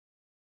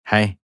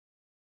Hey,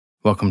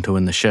 welcome to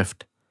In the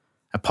Shift,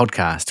 a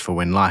podcast for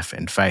when life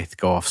and faith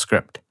go off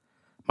script.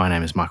 My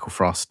name is Michael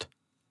Frost.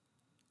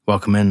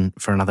 Welcome in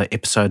for another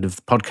episode of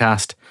the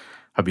podcast.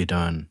 Hope you're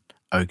doing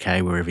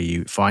okay wherever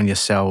you find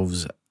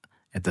yourselves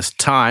at this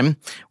time.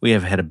 We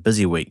have had a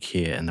busy week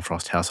here in the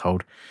Frost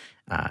household.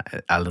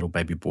 Our little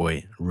baby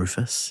boy,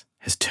 Rufus,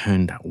 has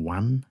turned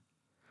 1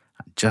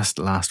 just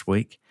last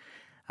week.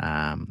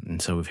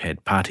 And so we've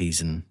had parties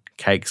and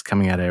cakes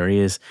coming out our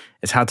ears.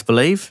 It's hard to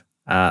believe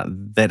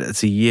that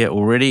it's a year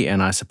already,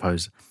 and I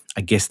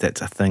guess that's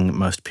a thing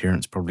most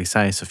parents probably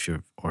say. So if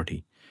you've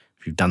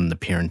done the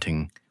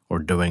parenting or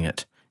doing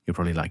it, you're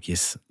probably like,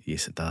 yes,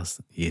 it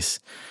does. Yes,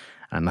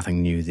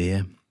 nothing new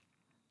there.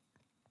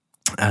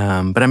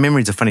 But our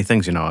memories are funny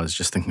things, I was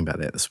just thinking about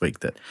that this week,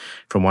 that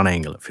from one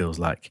angle it feels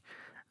like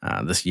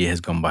this year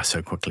has gone by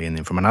so quickly, and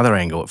then from another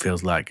angle it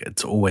feels like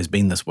it's always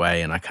been this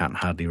way, and I can't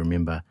hardly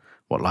remember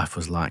what life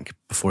was like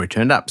before he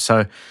turned up.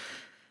 So,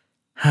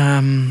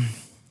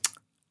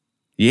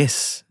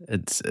 yes,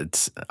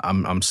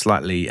 I'm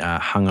slightly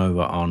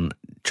hungover on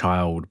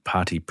child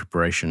party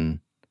preparation.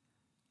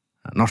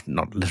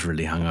 Not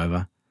literally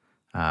hungover,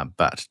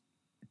 but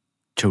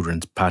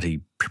children's party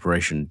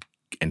preparation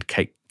and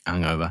cake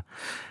hungover.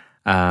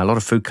 A lot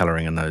of food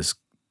colouring in those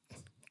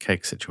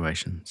cake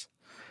situations.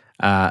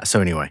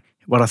 So anyway,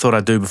 what I thought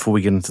I'd do before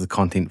we get into the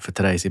content for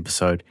today's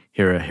episode,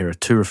 here are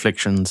 2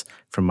 reflections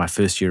from my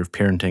first year of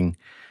parenting.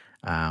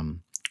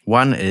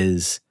 One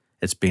is,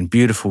 it's been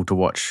beautiful to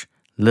watch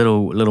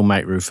little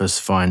mate Rufus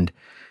find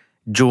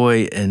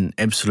joy in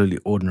absolutely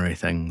ordinary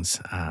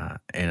things,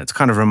 and it's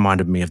kind of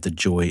reminded me of the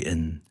joy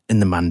in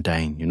the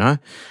mundane,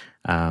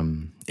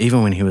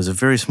 even when he was a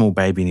very small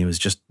baby and he was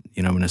just,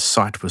 when his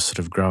sight was sort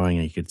of growing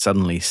and he could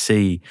suddenly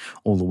see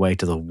all the way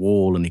to the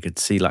wall and he could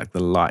see like the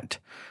light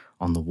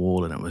on the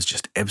wall, and it was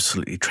just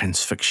absolutely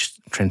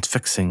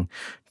transfixing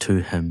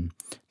to him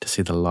to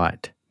see the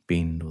light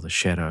bend or the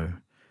shadow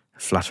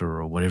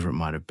flutter or whatever it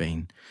might have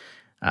been.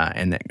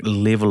 And that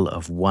level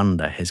of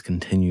wonder has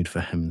continued for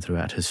him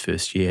throughout his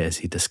first year as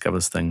he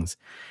discovers things.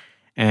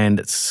 And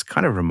it's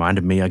kind of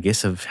reminded me, I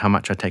guess, of how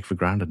much I take for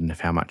granted and of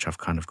how much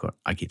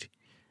I get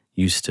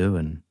used to,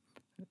 and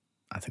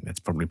I think that's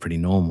probably pretty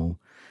normal.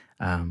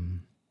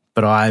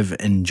 But I've,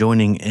 in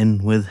joining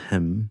in with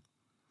him,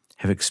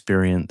 have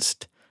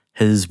experienced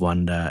his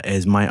wonder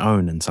as my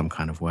own in some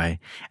kind of way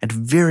at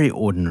very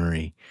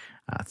ordinary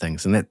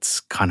things, and that's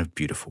kind of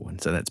beautiful.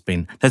 And so that's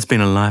been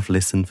a life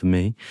lesson for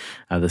me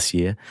this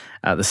year.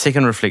 The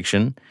second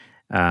reflection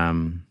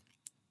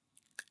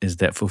is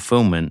that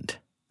fulfillment,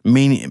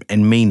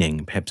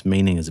 meaning, perhaps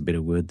meaning is a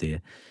better word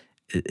there,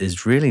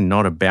 is really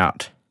not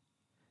about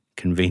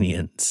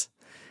convenience.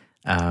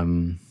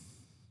 And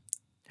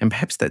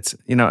perhaps that's,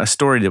 a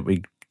story that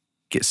we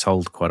get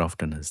sold quite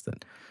often is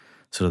that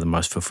sort of the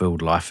most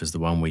fulfilled life is the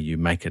one where you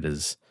make it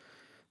as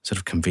sort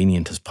of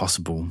convenient as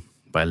possible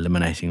by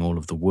eliminating all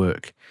of the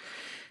work.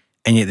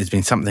 And yet there's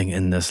been something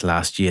in this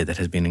last year that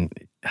has been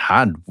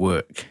hard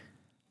work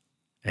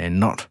and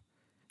not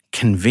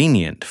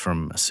convenient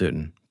from a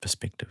certain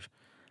perspective,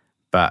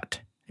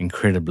 but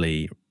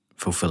incredibly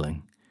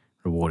fulfilling,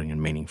 rewarding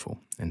and meaningful.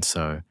 And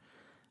so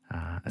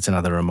it's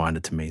another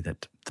reminder to me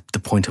that the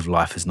point of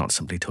life is not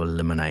simply to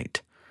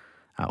eliminate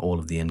all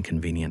of the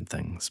inconvenient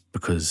things,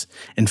 because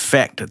in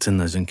fact it's in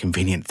those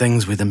inconvenient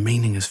things where the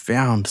meaning is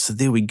found. So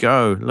there we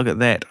go. Look at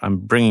that. I'm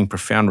bringing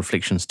profound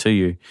reflections to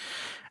you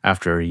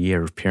after a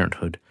year of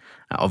parenthood.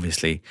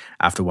 Obviously,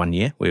 after 1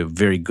 year, we're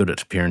very good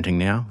at parenting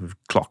now. We've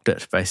clocked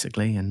it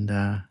basically,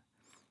 and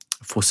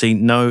foresee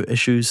no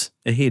issues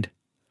ahead.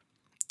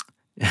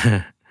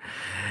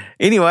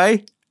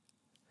 Anyway,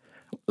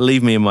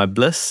 leave me in my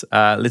bliss.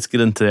 Let's get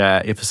into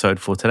our episode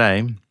for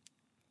today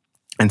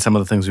and some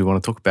of the things we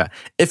want to talk about.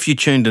 If you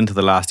tuned into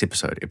the last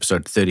episode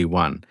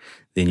 31,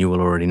 then you will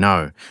already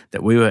know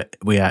that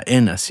we are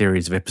in a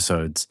series of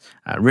episodes,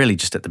 really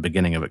just at the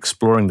beginning, of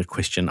exploring the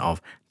question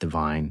of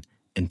divine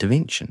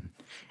intervention.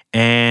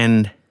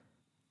 And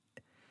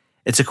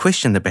it's a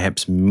question that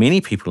perhaps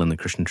many people in the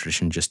Christian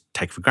tradition just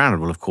take for granted.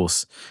 Well, of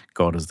course,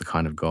 God is the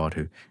kind of God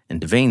who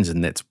intervenes,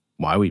 and that's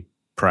why we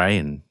pray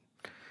and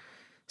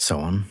so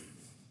on,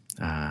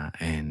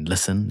 and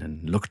listen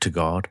and look to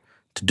God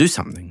to do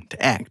something,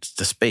 to act,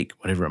 to speak,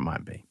 whatever it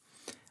might be.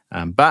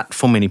 But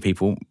for many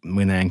people,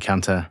 when they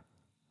encounter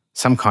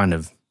some kind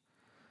of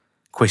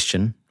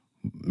question,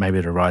 maybe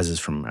it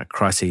arises from a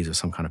crisis or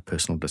some kind of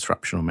personal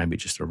disruption, or maybe it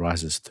just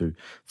arises through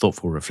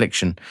thoughtful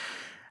reflection,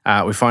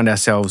 we find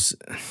ourselves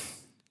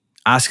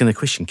asking the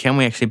question, can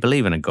we actually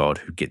believe in a God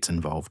who gets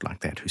involved like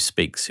that, who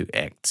speaks, who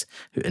acts,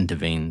 who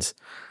intervenes?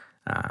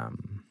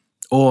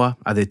 Or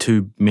are there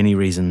too many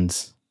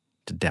reasons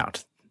to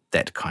doubt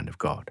that kind of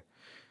God?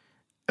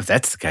 If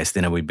that's the case,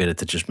 then are we better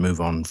to just move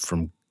on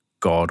from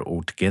God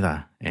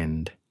altogether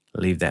and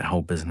leave that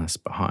whole business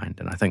behind?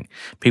 And I think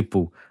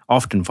people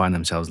often find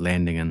themselves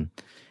landing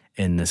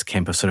in this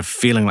camp of sort of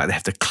feeling like they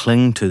have to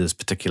cling to this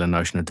particular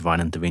notion of divine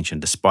intervention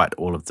despite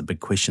all of the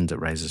big questions it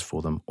raises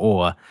for them,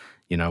 or,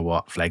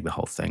 flag the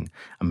whole thing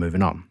and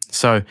moving on.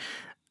 So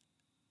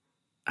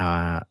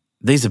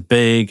these are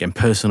big and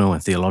personal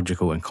and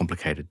theological and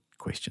complicated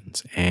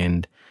questions.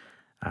 And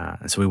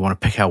so we want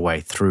to pick our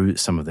way through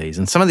some of these.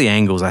 And some of the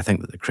angles I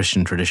think that the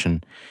Christian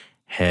tradition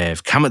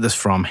have come at this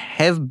from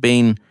have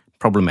been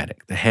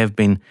problematic. They have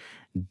been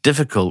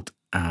difficult.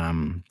 They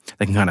can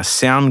kind of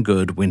sound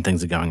good when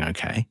things are going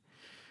okay.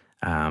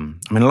 I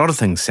mean, a lot of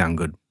things sound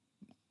good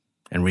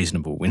and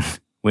reasonable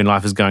when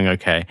life is going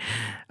okay,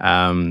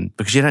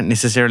 because you don't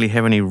necessarily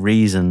have any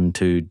reason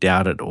to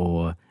doubt it,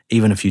 or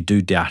even if you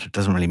do doubt, it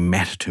doesn't really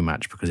matter too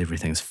much because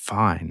everything's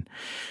fine.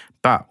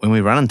 But when we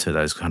run into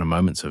those kind of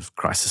moments of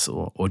crisis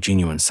or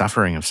genuine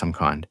suffering of some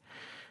kind,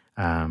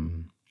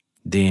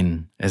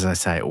 then, as I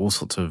say, all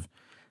sorts of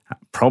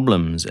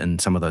problems in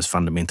some of those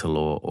fundamental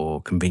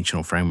or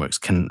conventional frameworks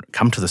can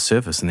come to the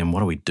surface. And then what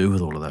do we do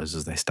with all of those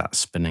as they start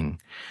spinning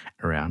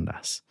around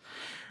us?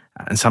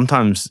 And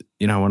sometimes,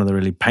 one of the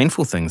really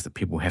painful things that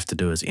people have to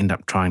do is end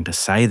up trying to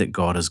say that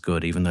God is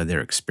good, even though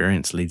their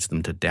experience leads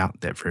them to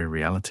doubt that very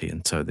reality.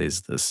 And so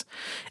there's this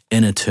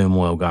inner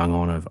turmoil going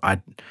on of,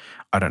 I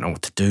don't know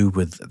what to do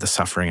with the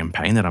suffering and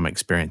pain that I'm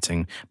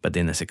experiencing, but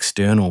then this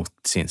external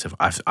sense of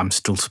I'm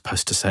still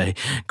supposed to say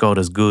God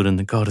is good and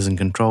that God is in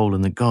control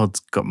and that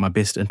God's got my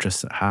best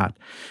interests at heart.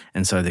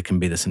 And so there can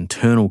be this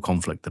internal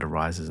conflict that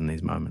arises in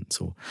these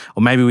moments. Or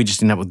maybe we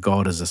just end up with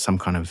God as some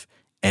kind of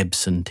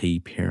absentee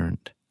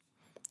parent.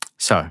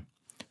 So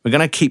we're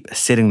going to keep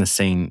setting the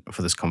scene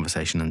for this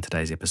conversation in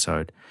today's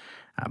episode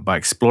by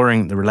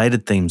exploring the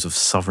related themes of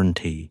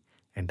sovereignty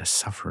and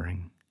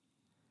suffering.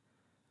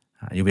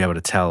 You'll be able to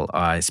tell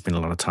I spend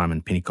a lot of time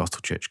in Pentecostal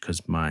church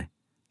because my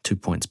 2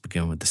 points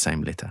begin with the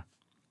same letter.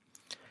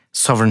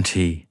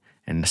 Sovereignty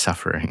and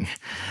suffering.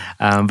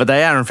 But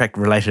they are in fact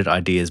related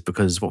ideas,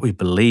 because what we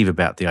believe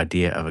about the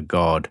idea of a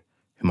God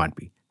who might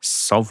be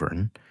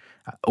sovereign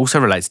also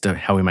relates to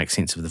how we make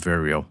sense of the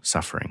very real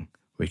suffering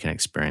we can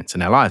experience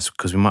in our lives,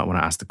 because we might want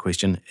to ask the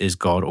question, is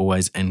God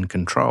always in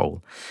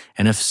control?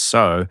 And if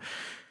so,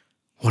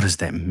 what does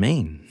that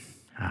mean?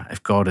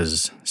 If God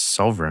is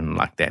sovereign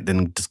like that,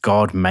 then does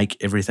God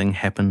make everything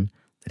happen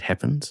that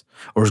happens?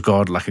 Or is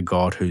God like a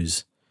God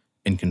who's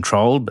in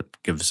control but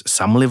gives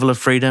some level of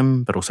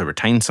freedom but also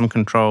retains some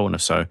control? And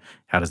if so,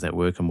 how does that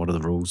work and what are the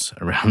rules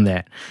around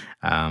that?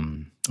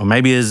 Or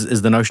maybe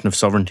is the notion of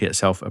sovereignty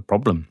itself a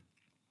problem?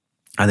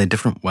 Are there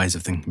different ways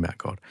of thinking about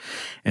God?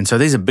 And so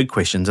these are big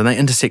questions, and they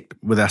intersect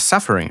with our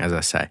suffering, as I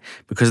say,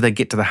 because they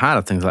get to the heart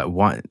of things like,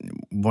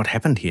 what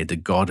happened here?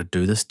 Did God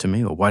do this to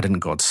me? Or why didn't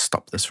God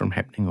stop this from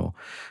happening? Or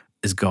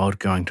is God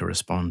going to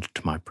respond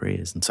to my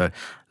prayers? And so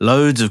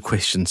loads of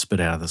questions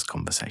spit out of this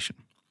conversation.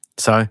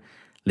 So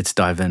let's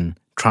dive in,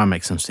 try and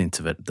make some sense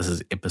of it. This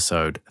is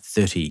episode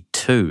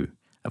 32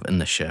 of In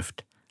the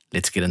Shift.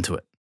 Let's get into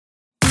it.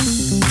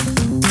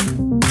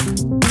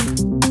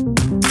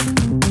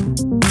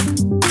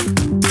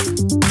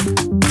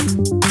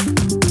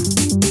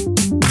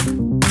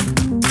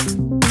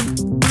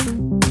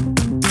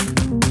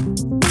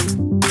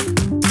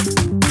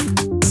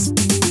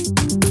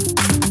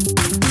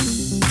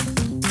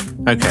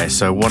 Okay,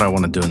 so what I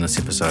want to do in this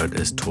episode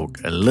is talk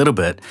a little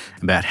bit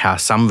about how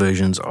some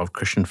versions of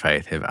Christian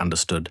faith have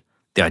understood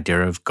the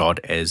idea of God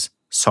as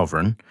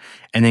sovereign,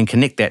 and then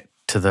connect that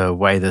to the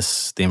way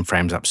this then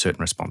frames up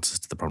certain responses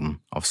to the problem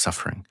of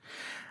suffering.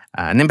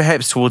 And then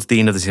perhaps towards the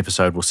end of this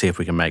episode, we'll see if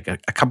we can make a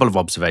couple of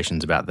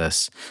observations about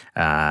this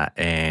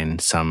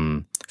and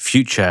some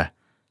future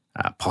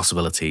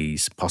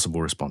possibilities,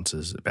 possible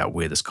responses about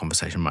where this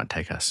conversation might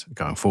take us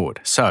going forward.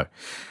 So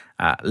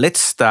let's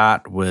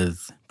start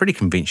with pretty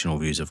conventional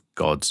views of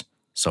God's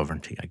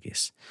sovereignty, I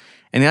guess.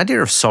 And the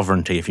idea of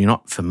sovereignty, if you're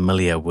not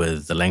familiar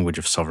with the language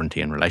of sovereignty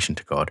in relation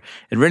to God,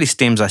 it really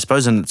stems, I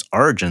suppose, in its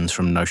origins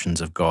from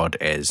notions of God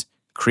as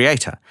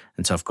creator.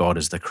 And so if God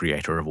is the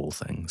creator of all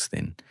things,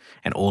 then,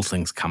 and all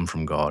things come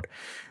from God,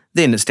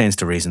 then it stands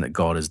to reason that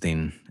God is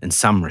then, in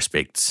some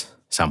respects,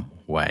 some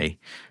way,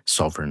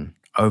 sovereign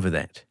over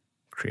that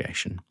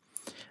creation.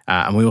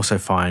 And we also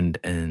find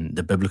in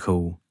the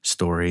biblical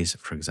stories,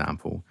 for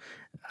example,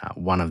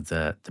 one of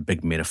the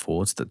big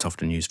metaphors that's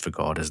often used for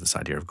God is this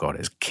idea of God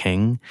as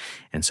king.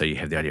 And so you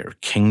have the idea of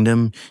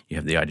kingdom, you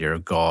have the idea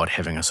of God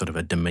having a sort of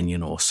a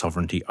dominion or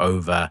sovereignty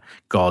over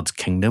God's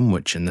kingdom,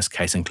 which in this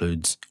case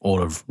includes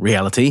all of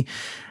reality.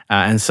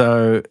 And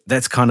so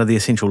that's kind of the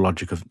essential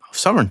logic of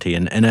sovereignty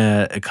in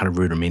a kind of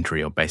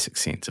rudimentary or basic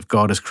sense. If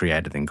God is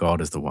created, then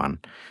God is the one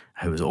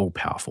who is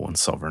all-powerful and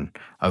sovereign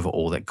over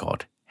all that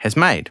God has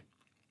made.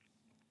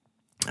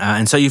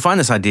 And so you find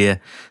this idea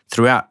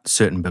throughout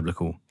certain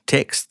biblical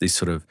texts, these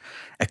sort of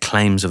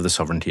acclaims of the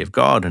sovereignty of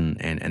God,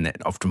 and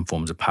that often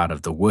forms a part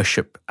of the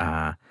worship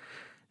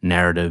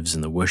narratives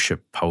and the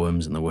worship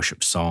poems and the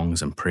worship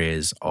songs and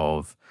prayers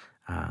of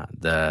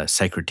the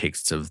sacred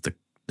texts of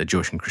the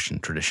Jewish and Christian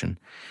tradition.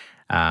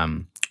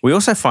 We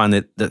also find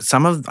that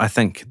some of, I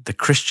think, the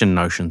Christian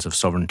notions of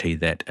sovereignty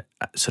that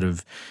sort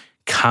of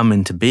come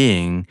into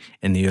being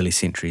in the early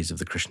centuries of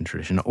the Christian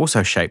tradition are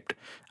also shaped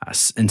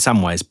in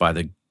some ways by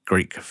the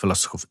Greek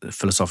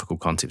philosophical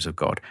concepts of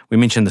God. We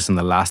mentioned this in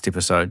the last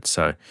episode,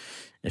 so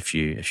if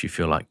you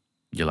feel like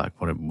you're like,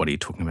 what are you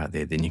talking about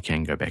there? Then you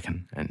can go back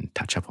and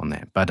touch up on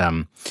that. But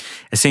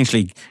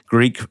essentially,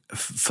 Greek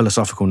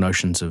philosophical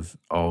notions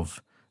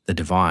of the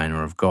divine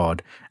or of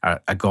God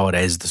are God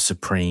as the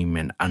supreme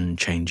and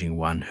unchanging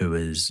one who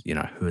is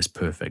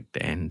perfect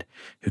and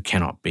who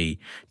cannot be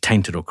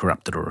tainted or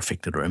corrupted or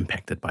affected or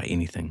impacted by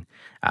anything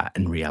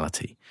in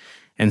reality.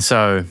 And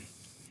so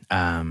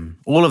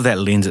all of that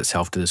lends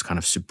itself to this kind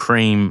of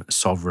supreme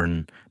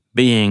sovereign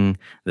being,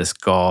 this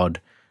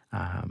God,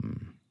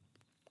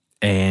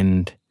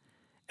 and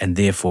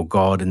therefore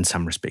God in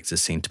some respects is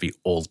seen to be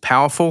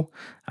all-powerful.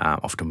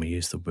 Often we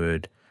use the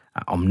word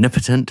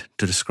omnipotent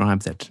to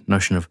describe that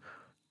notion of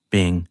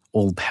being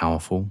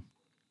all-powerful.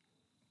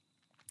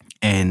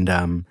 And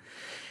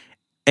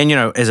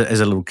as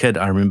a little kid,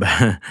 I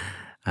remember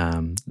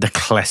the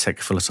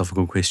classic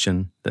philosophical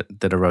question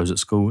that arose at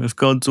school: if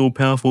God's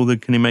all-powerful, then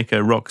can he make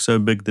a rock so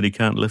big that he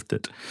can't lift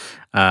it?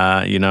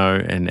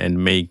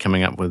 And me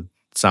coming up with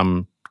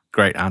some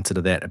great answer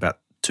to that about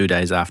 2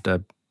 days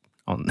after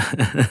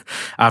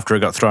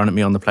it got thrown at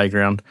me on the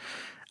playground.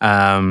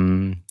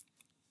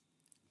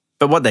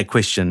 But what that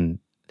question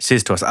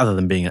says to us, other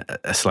than being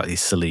a slightly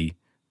silly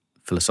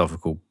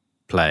philosophical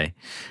play,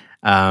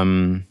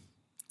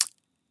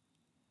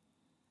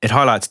 it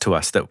highlights to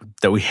us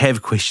that we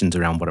have questions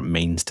around what it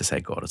means to say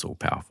God is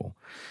all-powerful.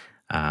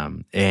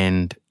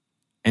 And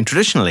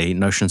traditionally,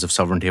 notions of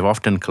sovereignty have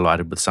often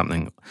collided with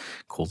something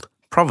called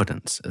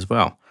providence as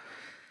well.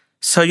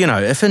 So,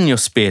 if in your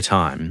spare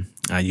time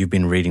you've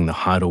been reading the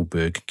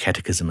Heidelberg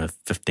Catechism of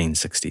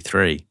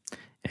 1563,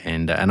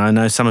 and I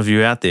know some of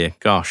you out there,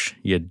 gosh,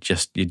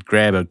 you'd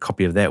grab a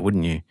copy of that,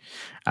 wouldn't you?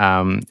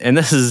 And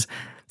this is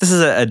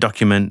a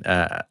document,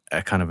 a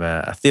kind of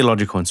a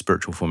theological and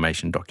spiritual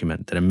formation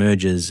document that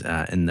emerges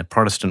in the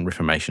Protestant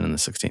Reformation in the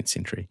 16th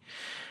century.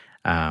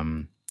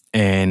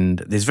 And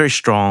there's very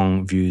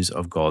strong views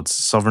of God's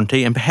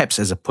sovereignty, and perhaps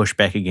as a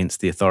pushback against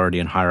the authority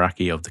and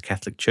hierarchy of the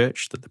Catholic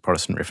Church that the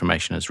Protestant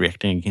Reformation is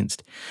reacting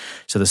against.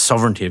 So the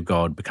sovereignty of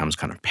God becomes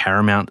kind of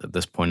paramount at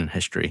this point in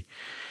history,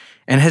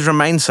 and has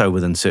remained so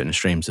within certain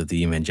streams of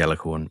the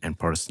evangelical and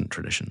Protestant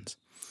traditions.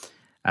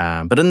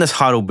 But in this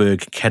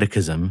Heidelberg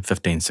Catechism,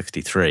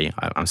 1563,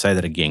 I'm saying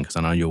that again because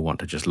I know you'll want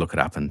to just look it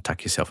up and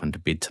tuck yourself into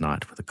bed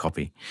tonight with a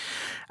copy.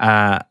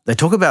 They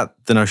talk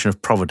about the notion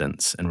of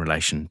providence in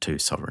relation to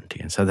sovereignty.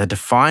 And so they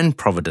define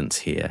providence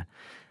here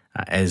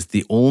as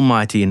the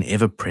almighty and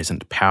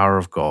ever-present power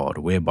of God,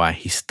 whereby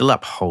he still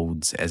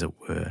upholds, as it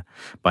were,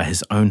 by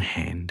his own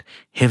hand,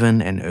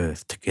 heaven and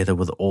earth together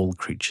with all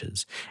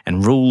creatures,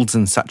 and rules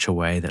in such a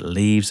way that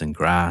leaves and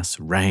grass,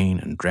 rain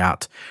and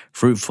drought,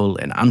 fruitful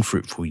and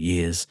unfruitful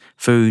years,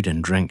 food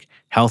and drink,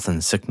 health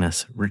and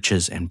sickness,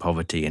 riches and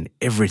poverty, and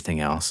everything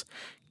else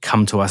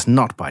come to us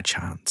not by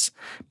chance,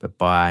 but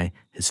by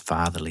his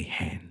fatherly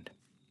hand.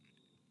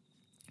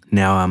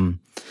 Now,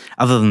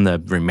 other than the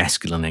very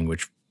masculine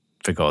language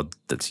for God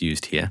that's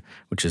used here,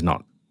 which is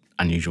not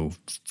unusual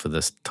for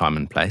this time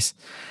and place,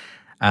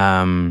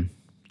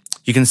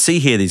 you can see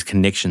here these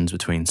connections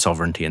between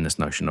sovereignty and this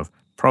notion of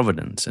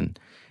providence. And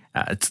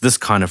it's this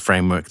kind of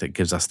framework that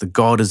gives us the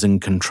God is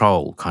in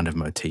control kind of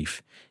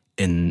motif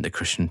in the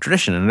Christian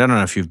tradition. And I don't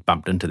know if you've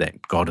bumped into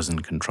that God is in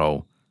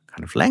control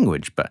kind of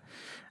language, but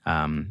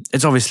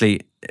it's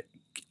obviously,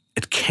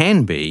 it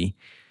can be,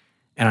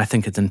 and I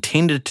think it's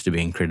intended to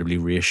be incredibly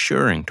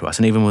reassuring to us.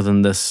 And even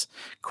within this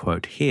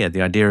quote here,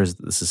 the idea is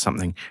that this is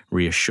something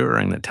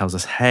reassuring that tells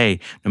us, hey,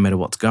 no matter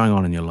what's going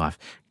on in your life,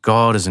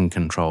 God is in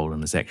control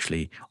and is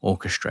actually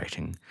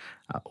orchestrating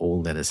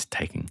all that is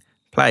taking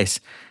place.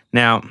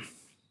 Now,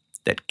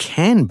 that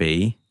can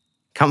be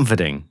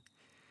comforting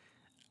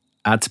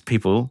to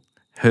people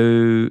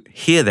who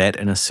hear that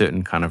in a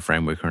certain kind of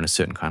framework or in a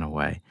certain kind of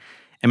way,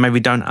 and maybe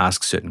don't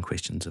ask certain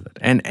questions of it.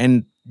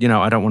 And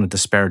I don't want to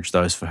disparage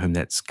those for whom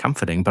that's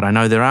comforting, but I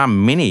know there are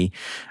many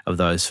of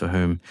those for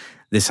whom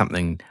there's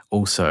something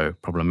also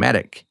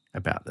problematic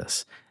about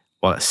this.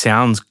 While it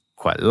sounds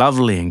quite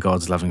lovely and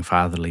God's loving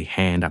fatherly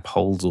hand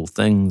upholds all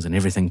things and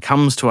everything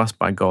comes to us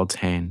by God's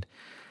hand,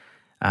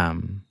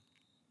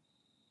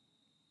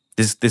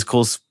 there's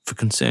cause for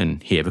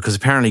concern here, because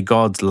apparently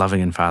God's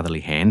loving and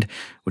fatherly hand,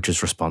 which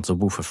is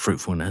responsible for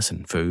fruitfulness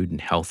and food and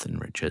health and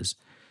riches,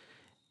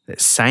 that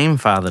same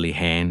fatherly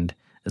hand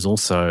is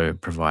also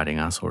providing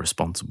us or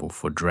responsible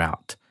for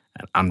drought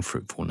and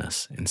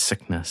unfruitfulness and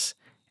sickness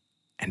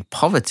and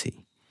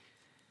poverty.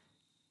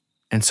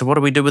 And so what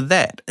do we do with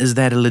that? Is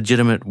that a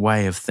legitimate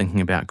way of thinking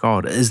about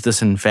God? Is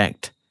this in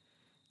fact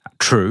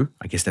true?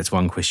 I guess that's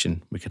one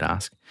question we could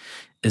ask.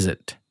 Is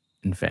it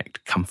in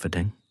fact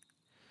comforting?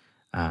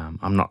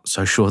 I'm not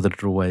so sure that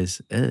it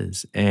always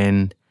is.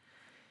 And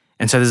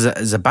so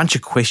there's a bunch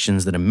of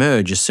questions that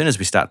emerge as soon as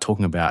we start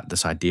talking about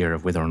this idea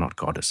of whether or not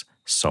God is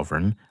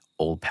sovereign,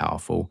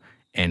 all-powerful,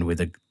 and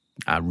whether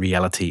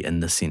reality in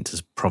this sense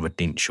is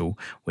providential,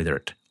 whether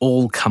it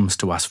all comes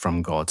to us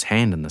from God's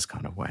hand in this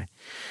kind of way.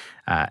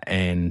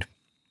 And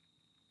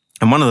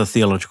one of the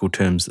theological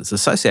terms that's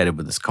associated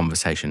with this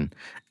conversation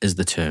is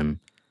the term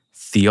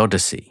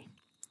theodicy.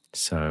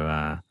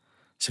 So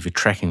if you're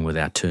tracking with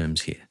our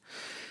terms here.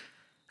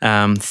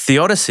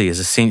 Theodicy is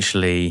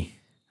essentially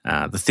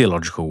the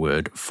theological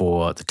word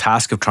for the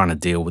task of trying to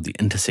deal with the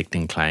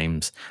intersecting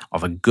claims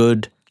of a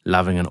good,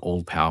 loving, and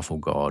all-powerful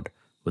God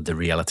with the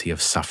reality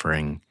of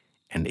suffering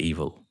and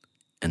evil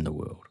in the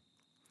world.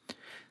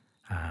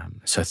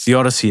 So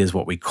theodicy is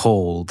what we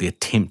call the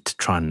attempt to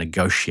try and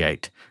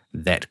negotiate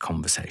that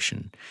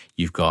conversation.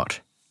 You've got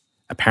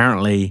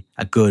apparently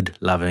a good,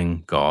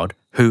 loving God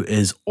who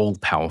is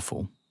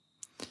all-powerful.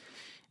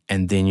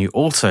 And then you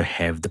also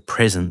have the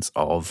presence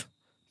of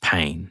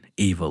pain,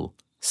 evil,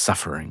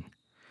 suffering.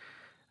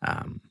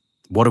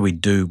 What do we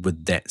do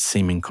with that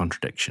seeming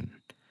contradiction?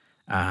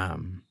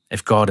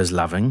 If God is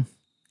loving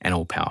and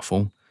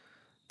all-powerful,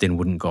 then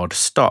wouldn't God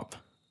stop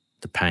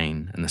the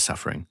pain and the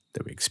suffering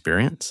that we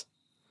experience?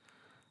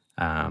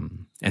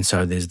 And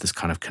so there's this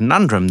kind of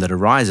conundrum that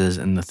arises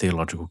in the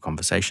theological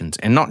conversations,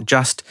 and not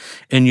just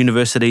in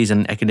universities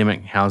and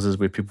academic houses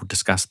where people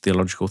discuss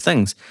theological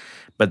things,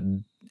 but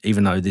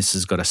even though this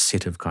has got a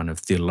set of kind of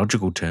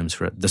theological terms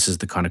for it, this is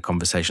the kind of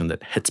conversation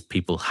that hits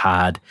people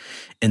hard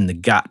in the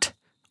gut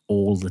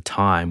all the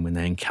time when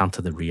they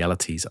encounter the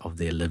realities of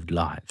their lived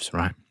lives,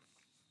 right?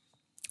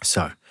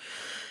 So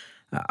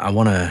I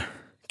want to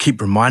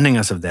keep reminding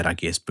us of that, I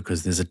guess,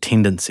 because there's a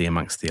tendency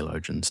amongst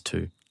theologians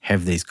to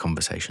have these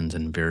conversations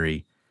in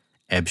very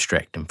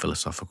abstract and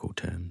philosophical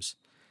terms,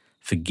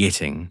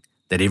 forgetting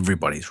that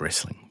everybody's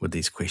wrestling with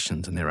these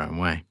questions in their own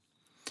way.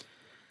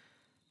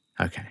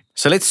 Okay,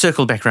 so let's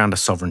circle back around to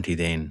sovereignty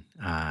then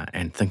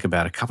and think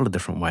about a couple of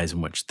different ways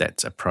in which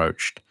that's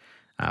approached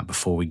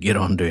before we get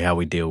on to how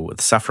we deal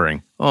with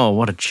suffering. Oh,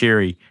 what a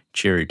cheery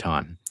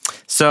time.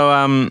 So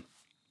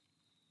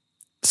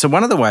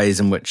one of the ways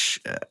in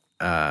which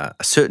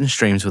certain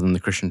streams within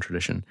the Christian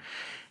tradition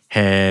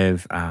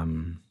have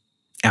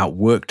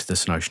outworked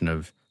this notion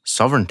of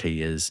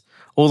sovereignty is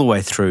all the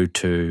way through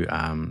to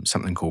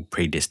something called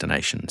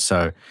predestination.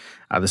 So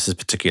this is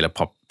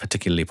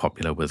particularly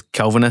popular with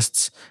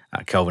Calvinists.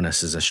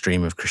 Calvinist is a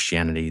stream of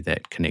Christianity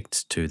that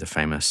connects to the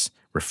famous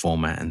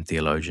reformer and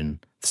theologian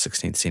of the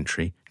 16th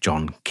century,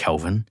 John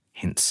Calvin,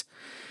 hence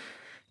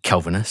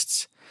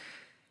Calvinists.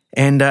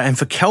 And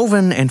for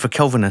Calvin and for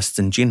Calvinists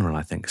in general,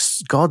 I think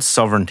God's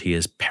sovereignty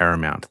is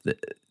paramount.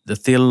 The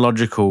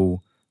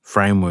theological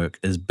framework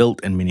is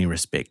built in many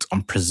respects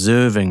on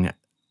preserving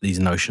these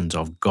notions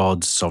of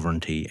God's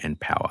sovereignty and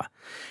power.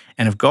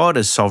 And if God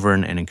is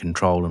sovereign and in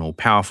control and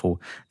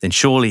all-powerful, then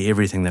surely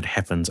everything that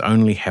happens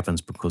only happens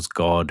because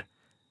God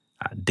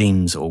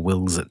deems or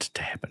wills it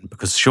to happen.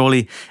 Because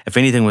surely if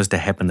anything was to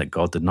happen that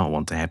God did not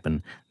want to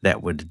happen,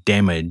 that would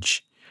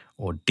damage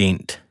or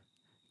dent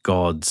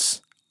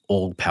God's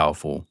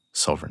all-powerful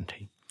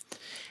sovereignty.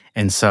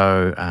 And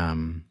so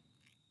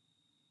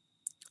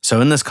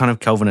in this kind of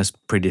Calvinist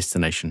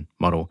predestination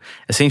model,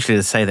 essentially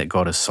to say that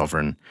God is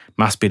sovereign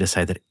must be to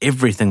say that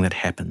everything that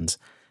happens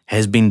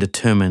has been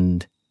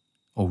determined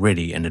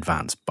already in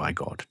advance by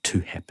God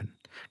to happen,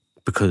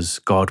 because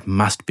God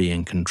must be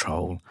in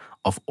control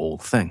of all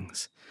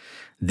things,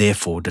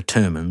 therefore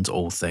determines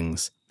all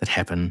things that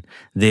happen.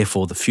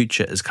 Therefore, the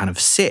future is kind of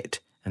set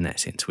in that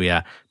sense. We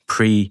are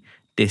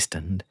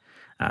predestined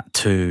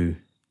to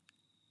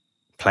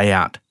play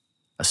out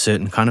a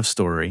certain kind of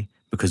story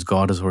because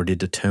God has already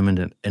determined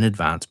it in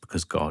advance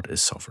because God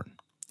is sovereign.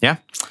 Yeah?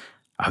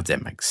 I hope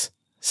that makes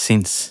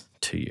sense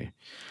to you.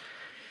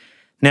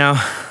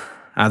 Now,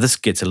 this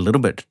gets a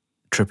little bit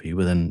trippy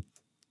within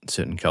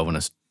certain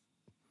Calvinist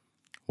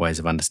ways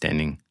of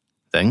understanding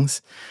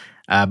things,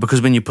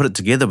 because when you put it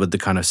together with the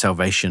kind of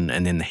salvation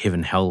and then the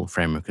heaven-hell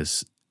framework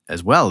as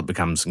well, it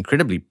becomes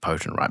incredibly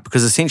potent, right?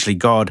 Because essentially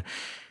God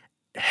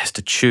has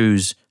to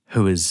choose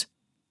who is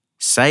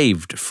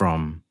saved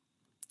from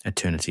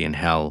eternity in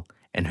hell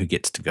and who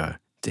gets to go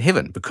to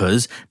heaven,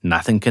 because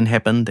nothing can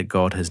happen that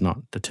God has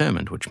not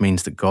determined, which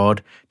means that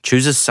God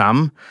chooses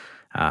some,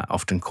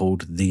 often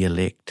called the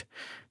elect,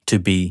 to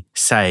be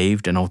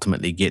saved and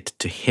ultimately get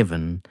to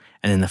heaven.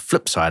 And then the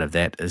flip side of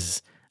that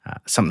is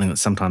something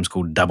that's sometimes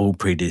called double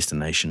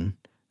predestination,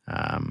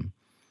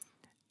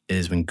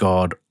 is when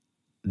God,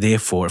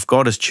 therefore, if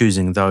God is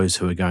choosing those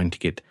who are going to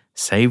get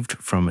saved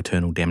from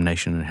eternal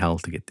damnation in hell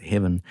to get to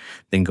heaven,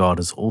 then God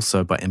is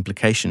also, by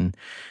implication,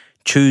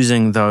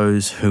 choosing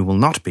those who will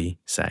not be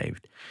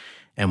saved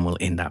and will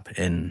end up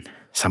in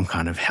some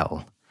kind of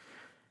hell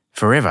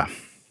forever.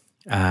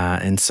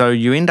 And so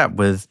you end up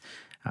with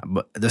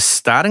the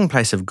starting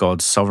place of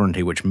God's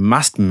sovereignty, which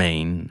must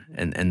mean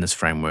in this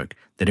framework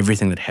that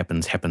everything that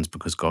happens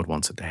because God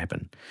wants it to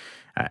happen.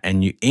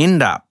 And you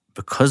end up,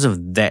 because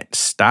of that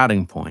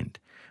starting point,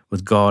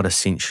 with God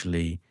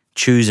essentially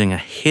choosing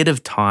ahead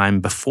of time,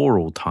 before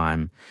all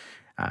time,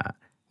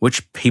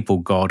 which people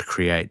God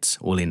creates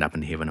will end up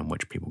in heaven and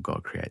which people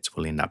God creates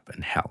will end up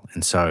in hell.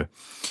 And so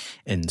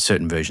in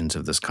certain versions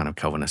of this kind of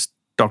Calvinist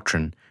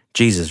doctrine,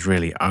 Jesus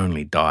really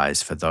only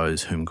dies for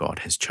those whom God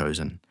has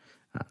chosen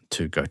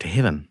to go to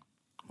heaven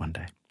one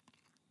day.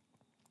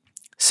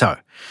 So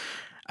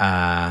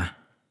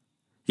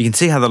you can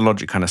see how the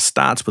logic kind of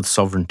starts with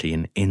sovereignty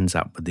and ends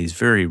up with these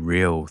very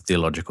real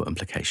theological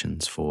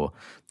implications for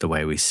the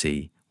way we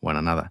see one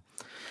another.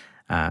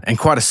 And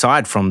quite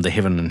aside from the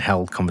heaven and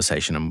hell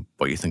conversation and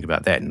what you think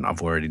about that, and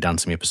I've already done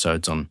some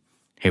episodes on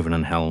heaven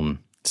and hell and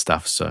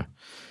stuff, so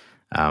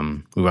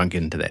we won't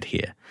get into that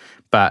here.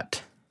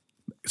 But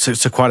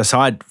so quite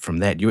aside from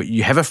that,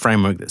 you have a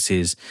framework that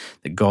says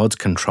that God's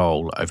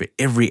control over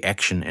every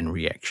action and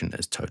reaction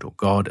is total.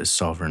 God is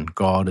sovereign.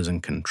 God is in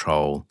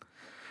control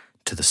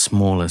to the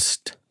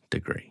smallest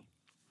degree.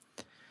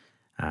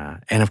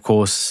 And of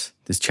course,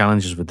 there's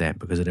challenges with that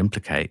because it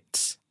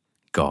implicates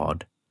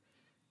God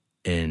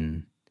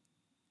in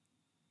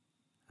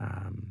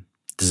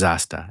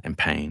disaster and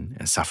pain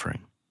and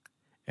suffering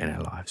in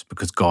our lives,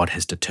 because God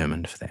has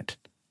determined for that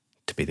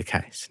to be the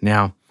case.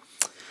 Now,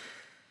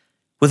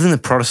 within the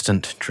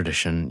Protestant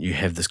tradition, you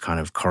have this kind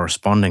of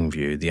corresponding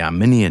view, the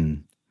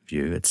Arminian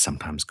view, it's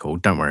sometimes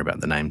called. Don't worry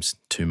about the names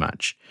too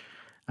much.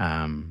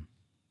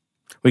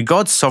 Where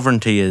God's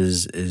sovereignty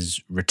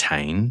is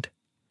retained,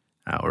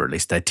 or at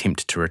least they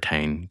attempt to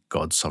retain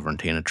God's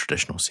sovereignty in a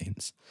traditional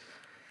sense.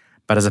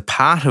 But as a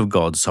part of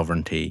God's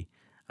sovereignty,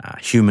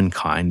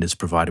 humankind is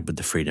provided with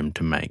the freedom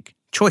to make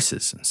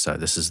choices. And so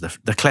this is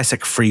the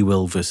classic free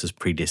will versus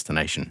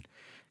predestination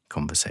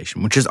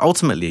conversation, which is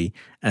ultimately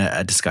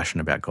a discussion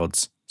about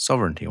God's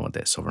sovereignty and what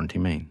that sovereignty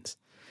means.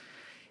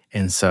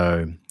 And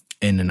so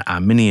in an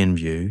Arminian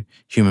view,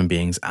 human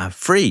beings are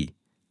free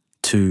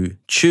to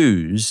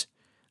choose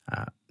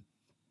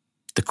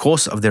the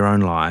course of their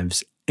own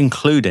lives,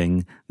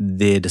 including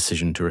their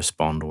decision to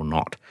respond or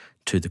not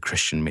to the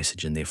Christian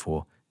message and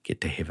therefore get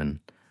to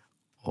heaven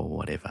or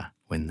whatever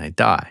when they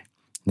die.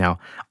 Now,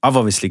 I've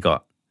obviously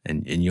got,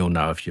 and you'll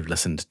know if you've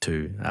listened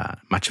to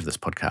much of this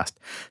podcast,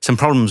 some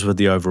problems with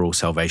the overall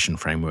salvation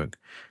framework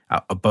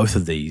of both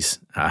of these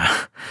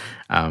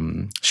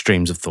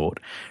streams of thought,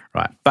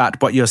 right?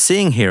 But what you're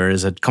seeing here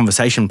is a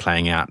conversation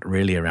playing out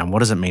really around what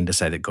does it mean to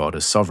say that God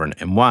is sovereign?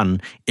 And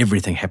one,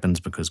 everything happens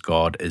because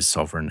God is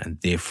sovereign, and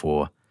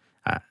therefore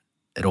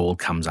it all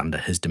comes under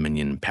his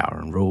dominion, power,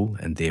 and rule,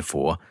 and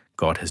therefore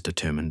God has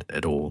determined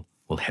it all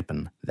will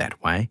happen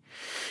that way.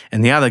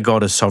 And the other,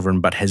 God is sovereign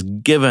but has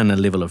given a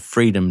level of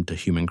freedom to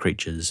human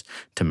creatures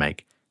to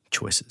make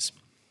choices.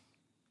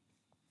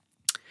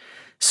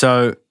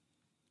 So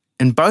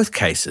in both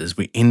cases,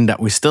 we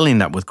still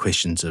end up with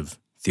questions of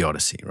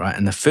theodicy, right?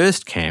 In the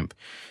first camp,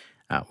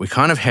 we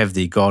kind of have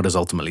the God is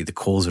ultimately the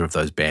causer of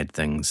those bad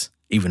things,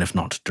 even if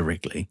not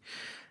directly.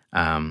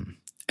 And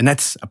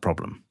that's a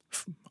problem.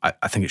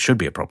 I think it should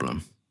be a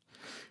problem.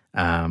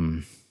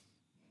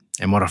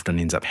 And what often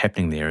ends up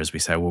happening there is we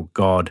say, well,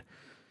 God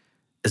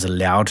is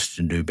allowed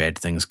to do bad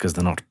things because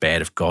they're not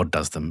bad if God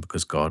does them,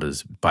 because God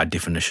is by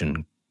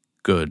definition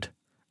good.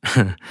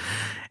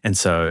 And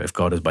so if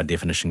God is by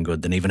definition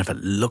good, then even if it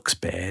looks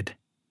bad,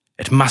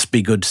 it must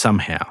be good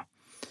somehow.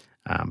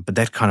 But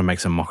that kind of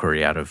makes a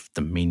mockery out of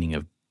the meaning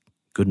of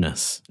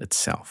goodness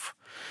itself.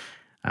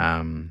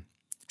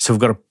 So I've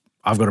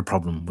got a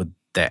problem with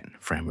that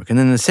framework. And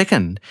then the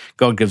second,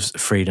 God gives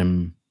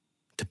freedom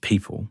to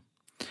people.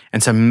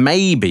 And so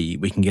maybe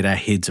we can get our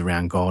heads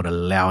around God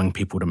allowing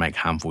people to make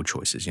harmful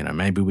choices.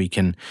 Maybe we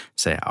can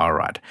say, all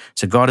right,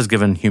 so God has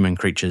given human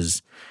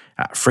creatures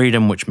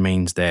freedom, which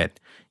means that,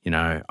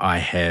 I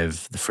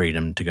have the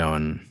freedom to go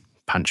and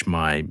punch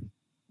my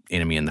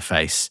enemy in the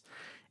face.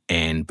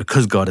 And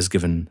because God has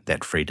given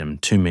that freedom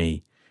to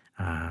me,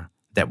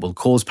 that will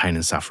cause pain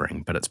and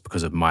suffering, but it's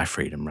because of my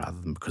freedom rather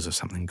than because of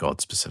something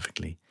God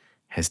specifically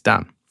has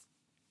done.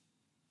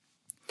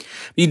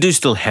 You do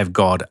still have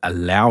God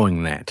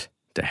allowing that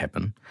to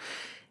happen.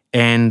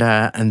 And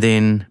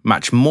then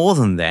much more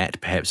than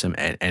that, perhaps,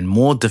 and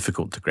more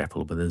difficult to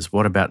grapple with is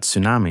what about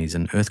tsunamis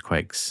and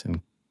earthquakes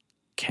and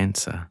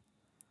cancer?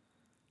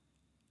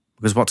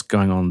 Because what's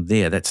going on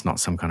there, that's not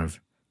some kind of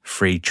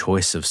free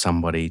choice of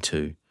somebody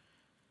to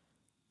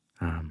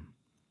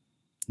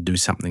do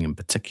something in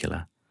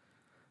particular.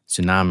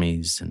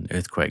 Tsunamis and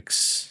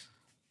earthquakes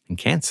and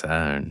cancer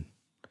and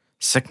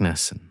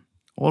sickness and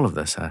all of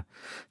this are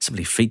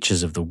simply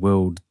features of the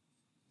world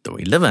that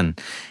we live in.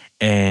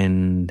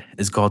 And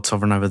is God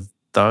sovereign over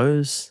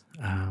those?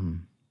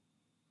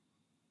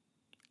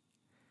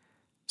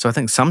 So I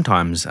think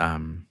sometimes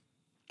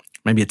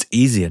maybe it's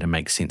easier to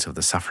make sense of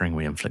the suffering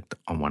we inflict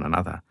on one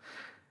another,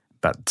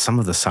 but some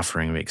of the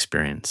suffering we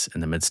experience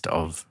in the midst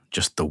of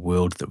just the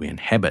world that we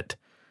inhabit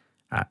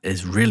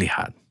is really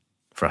hard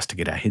for us to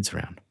get our heads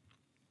around.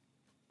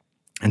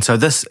 And so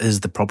this is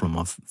the problem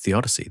of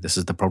theodicy. This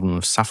is the problem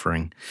of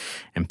suffering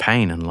and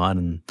pain in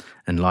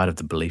light of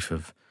the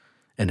belief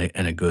in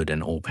a good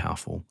and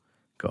all-powerful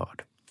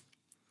God.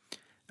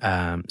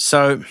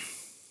 So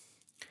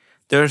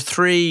there are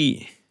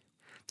three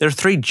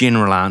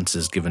general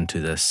answers given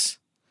to this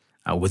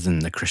within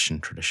the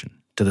Christian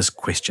tradition, to this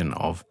question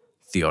of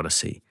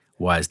theodicy.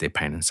 Why is there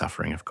pain and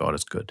suffering if God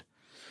is good?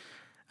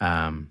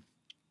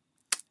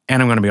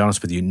 And I'm going to be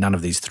honest with you, none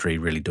of these three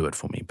really do it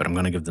for me, but I'm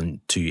going to give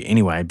them to you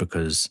anyway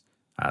because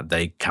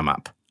they come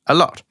up a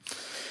lot.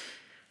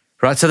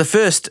 Right, so the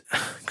first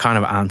kind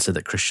of answer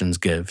that Christians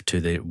give to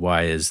the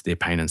why is there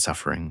pain and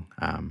suffering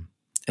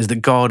is that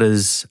God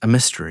is a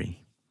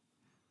mystery.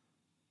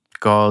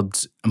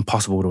 God's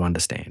impossible to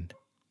understand.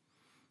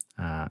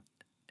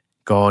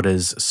 God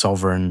is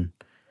sovereign,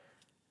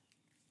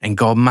 and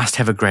God must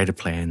have a greater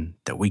plan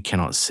that we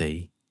cannot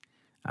see,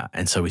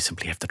 and so we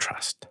simply have to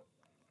trust.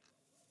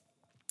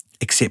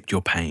 Accept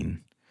your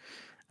pain,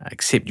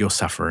 accept your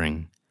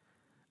suffering.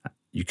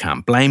 You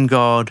can't blame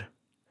God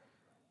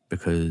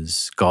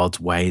because God's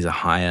ways are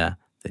higher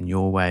than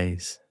your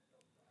ways,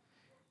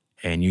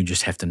 and you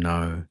just have to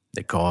know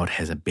that God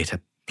has a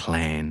better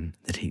plan,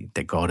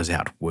 that God is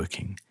out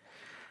working.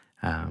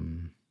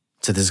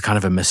 So there's kind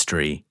of a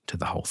mystery to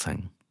the whole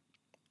thing.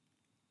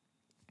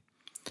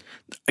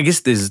 I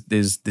guess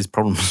there's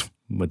problems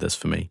with this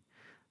for me,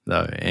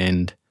 though,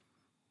 and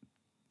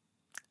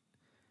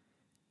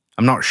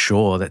I'm not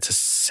sure that's a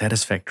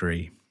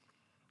satisfactory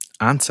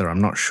answer.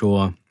 I'm not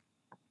sure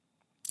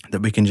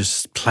that we can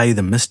just play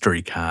the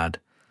mystery card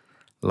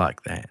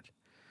like that.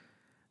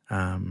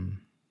 And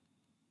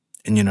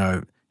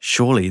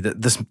surely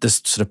this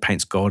sort of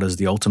paints God as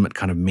the ultimate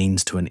kind of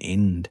means to an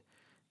end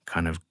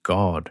kind of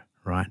God,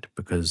 right?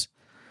 Because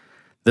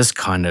this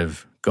kind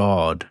of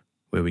God,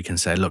 where we can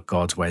say, look,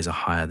 God's ways are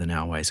higher than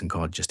our ways, and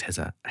God just has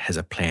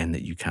a plan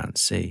that you can't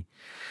see.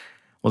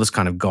 Well, this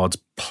kind of God's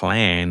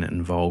plan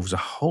involves a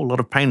whole lot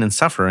of pain and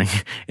suffering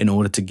in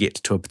order to get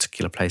to a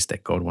particular place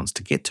that God wants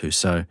to get to.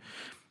 So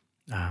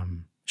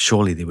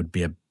surely there would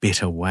be a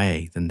better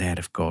way than that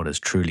if God is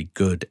truly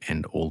good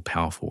and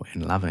all-powerful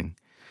and loving.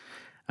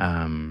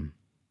 And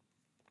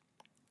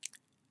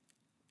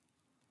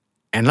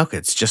look,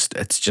 it's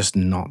just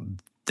not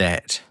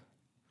that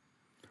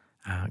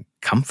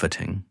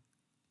comforting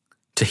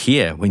to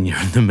hear when you're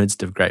in the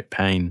midst of great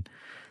pain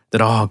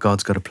that,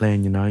 God's got a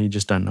plan, you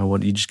just don't know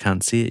you just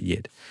can't see it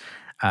yet.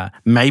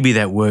 Maybe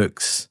that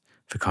works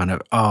for kind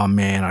of,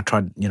 I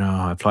tried,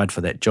 I applied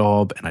for that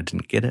job and I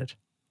didn't get it.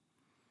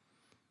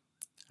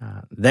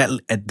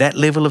 At that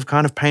level of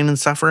kind of pain and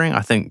suffering,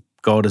 I think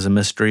God is a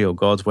mystery, or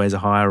God's ways are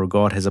higher, or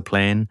God has a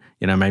plan.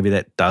 Maybe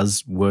that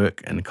does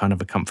work in kind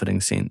of a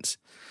comforting sense.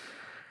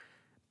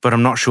 But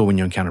I'm not sure when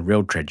you encounter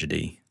real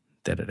tragedy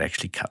that it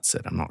actually cuts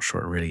it. I'm not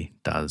sure it really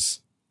does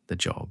the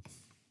job.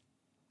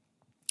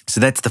 So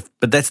that's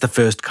the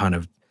first kind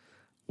of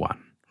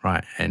one,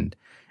 right? And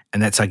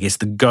that's, I guess,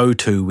 the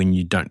go-to when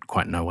you don't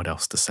quite know what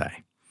else to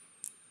say.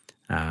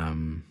 But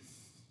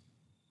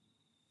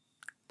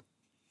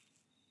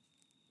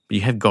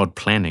you have God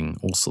planning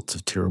all sorts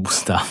of terrible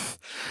stuff,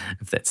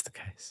 if that's the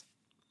case.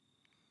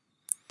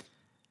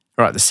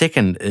 All right, the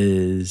second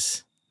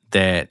is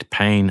that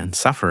pain and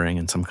suffering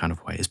in some kind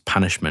of way is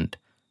punishment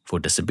for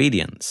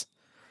disobedience.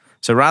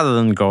 So rather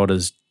than God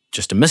is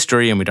just a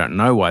mystery and we don't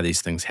know why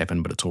these things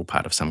happen, but it's all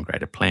part of some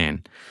greater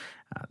plan,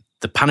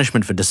 the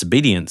punishment for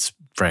disobedience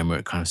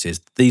framework kind of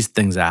says these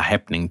things are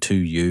happening to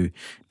you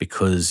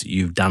because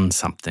you've done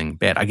something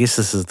bad. I guess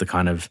this is the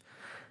kind of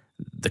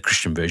the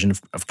Christian version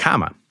of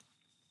karma.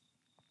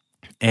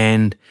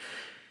 And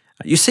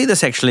you see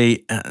this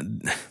actually,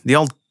 the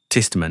Old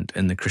Testament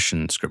in the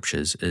Christian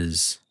scriptures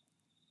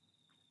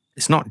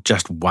it's not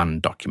just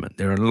one document.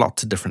 There are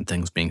lots of different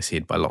things being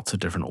said by lots of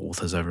different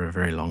authors over a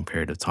very long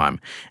period of time.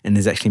 And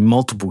there's actually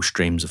multiple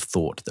streams of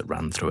thought that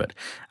run through it.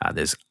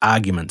 There's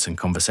arguments and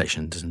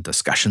conversations and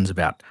discussions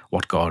about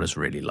what God is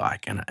really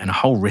like, and a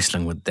whole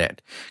wrestling with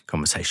that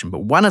conversation.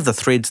 But one of the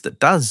threads that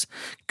does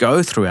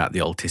go throughout the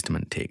Old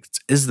Testament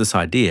texts is this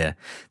idea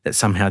that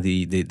somehow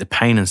the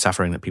pain and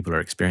suffering that people are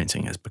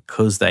experiencing is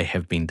because they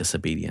have been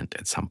disobedient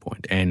at some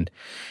point. And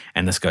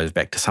this goes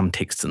back to some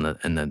texts in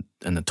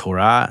the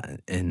Torah,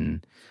 in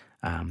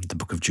the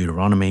book of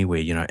Deuteronomy,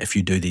 where, if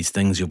you do these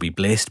things, you'll be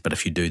blessed, but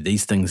if you do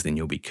these things, then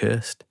you'll be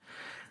cursed.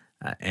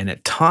 And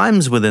at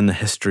times within the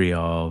history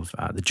of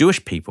the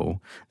Jewish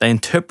people, they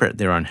interpret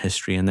their own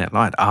history in that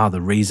light.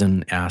 The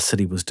reason our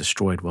city was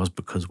destroyed was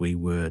because we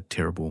were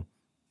terrible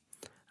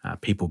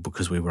people,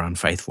 because we were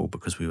unfaithful,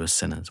 because we were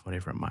sinners,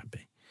 whatever it might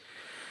be.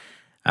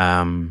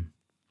 And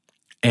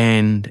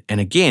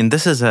again,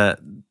 this is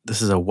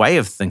a way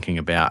of thinking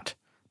about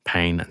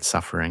pain and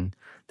suffering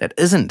that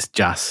isn't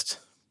just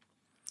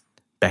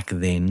back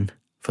then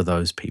for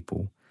those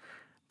people,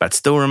 but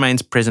still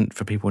remains present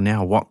for people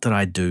now. What did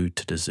I do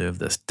to deserve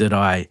this? Did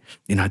I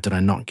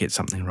not get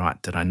something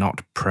right? Did I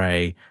not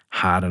pray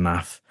hard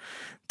enough?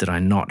 Did I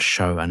not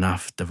show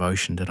enough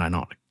devotion? Did I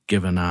not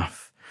give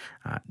enough?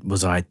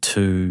 Was I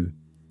too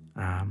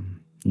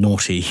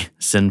naughty,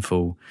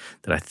 sinful?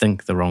 Did I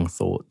think the wrong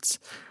thoughts?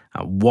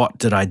 What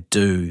did I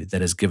do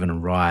that has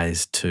given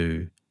rise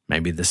to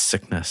maybe the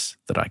sickness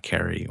that I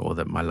carry or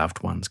that my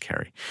loved ones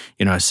carry?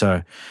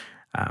 So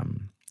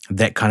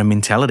that kind of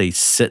mentality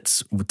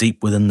sits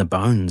deep within the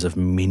bones of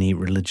many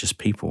religious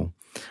people.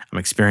 I'm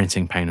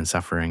experiencing pain and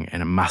suffering,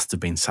 and it must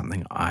have been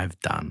something I've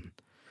done.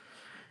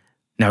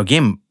 Now,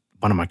 again,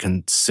 one of my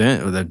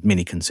concerns, or the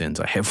many concerns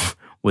I have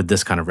with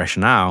this kind of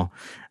rationale,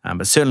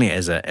 but certainly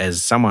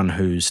as someone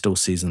who still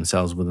sees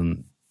themselves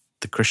within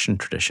the Christian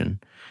tradition,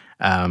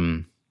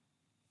 that's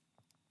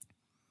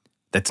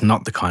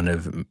not the kind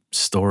of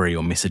story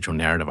or message or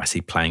narrative I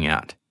see playing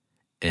out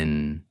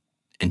in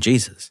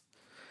Jesus.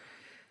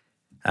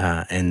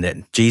 And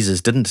that Jesus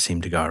didn't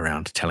seem to go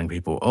around telling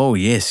people, oh,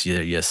 yes,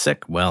 you're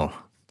sick. Well,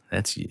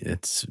 that's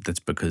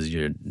because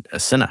you're a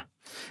sinner,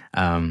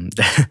 um,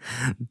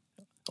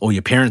 or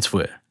your parents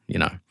were.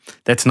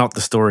 That's not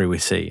the story we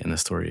see in the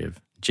story of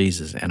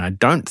Jesus, and I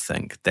don't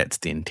think that's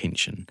the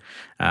intention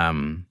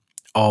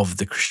of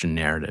the Christian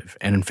narrative.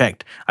 And in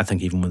fact, I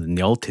think even within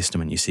the Old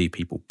Testament, you see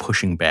people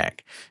pushing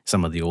back,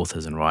 some of the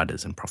authors and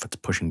writers and prophets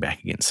pushing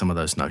back against some of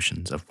those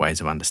notions of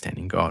ways of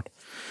understanding God.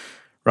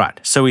 Right,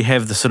 so we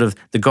have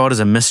the God is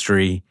a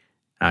mystery,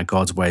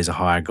 God's ways are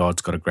higher,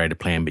 God's got a greater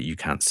plan, but you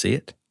can't see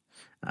it.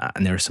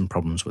 And there are some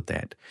problems with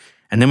that.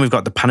 And then we've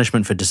got the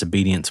punishment for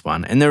disobedience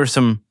one, and there are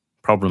some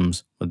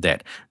problems with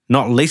that,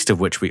 not least of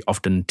which we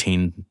often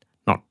tend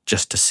not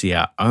just to see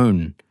our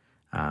own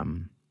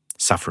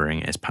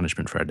suffering as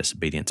punishment for our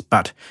disobedience,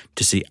 but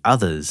to see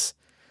others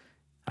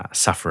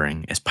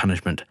suffering as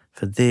punishment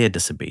for their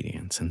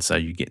disobedience. And so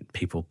you get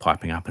people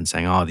piping up and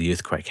saying, oh, the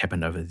earthquake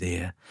happened over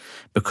there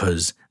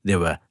because there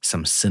were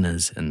some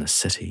sinners in the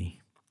city.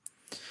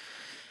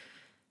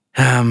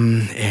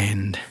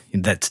 And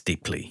that's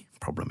deeply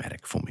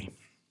problematic for me.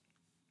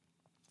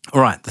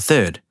 All right, the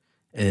third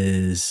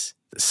is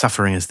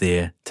suffering is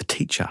there to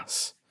teach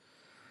us.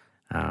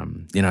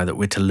 That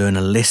we're to learn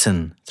a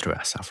lesson through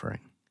our suffering.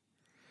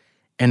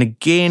 And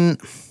again,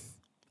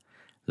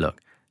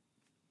 look,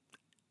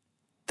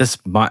 this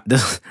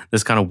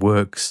kind of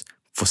works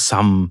for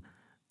some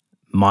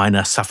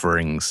minor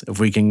sufferings. If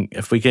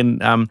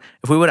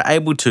we were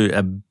able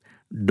to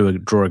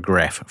draw a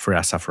graph for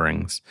our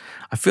sufferings,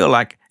 I feel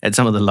like at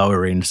some of the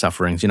lower end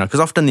sufferings, because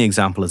often the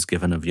example is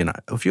given of,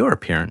 if you're a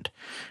parent,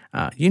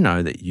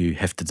 that you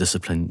have to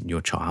discipline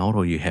your child,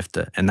 or you have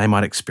to, and they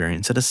might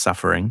experience it as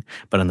suffering,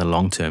 but in the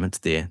long term, it's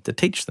there to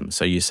teach them.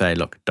 So you say,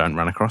 look, don't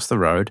run across the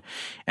road,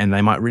 and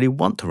they might really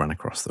want to run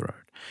across the road.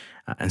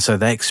 And so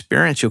they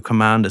experience your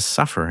command as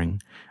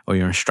suffering, or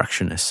your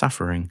instruction as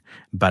suffering,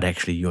 but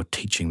actually you're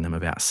teaching them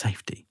about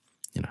safety,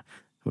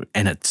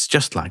 And it's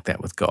just like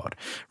that with God.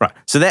 Right,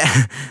 so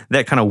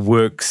that kind of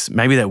works,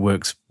 maybe that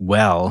works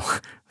well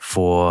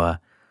for,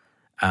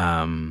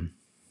 again,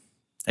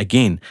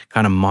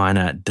 kind of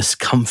minor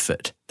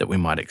discomfort that we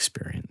might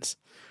experience.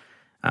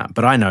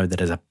 But I know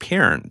that as a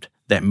parent,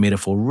 that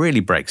metaphor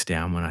really breaks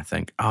down when I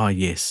think, oh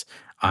yes,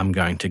 I'm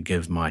going to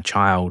give my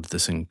child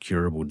this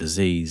incurable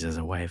disease as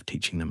a way of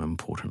teaching them an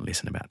important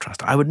lesson about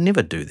trust. I would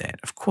never do that.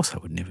 Of course I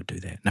would never do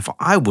that. And if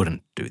I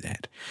wouldn't do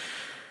that,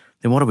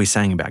 then what are we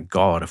saying about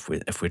God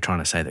if we're trying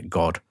to say that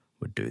God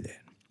would do that?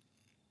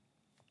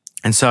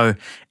 And so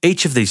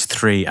each of these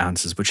three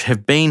answers, which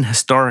have been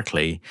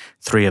historically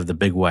three of the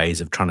big ways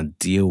of trying to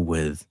deal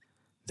with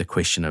the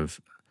question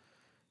of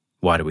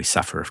why do we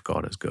suffer if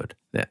God is good,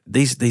 that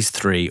these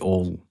three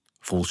all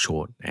fall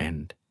short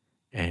and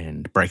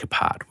break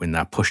apart when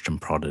they're pushed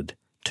and prodded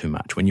too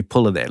much. When you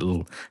pull at that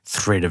little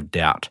thread of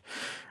doubt,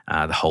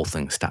 the whole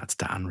thing starts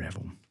to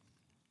unravel.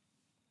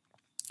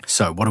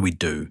 So what do we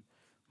do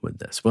with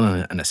this?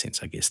 Well, in a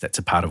sense, I guess that's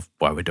a part of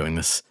why we're doing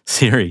this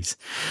series,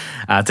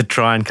 to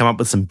try and come up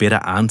with some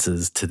better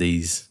answers to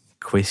these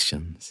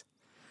questions.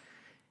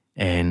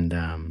 And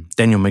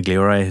Daniel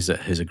Migliore,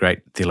 who's a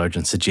great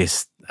theologian,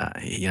 suggests,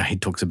 he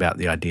talks about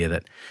the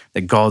idea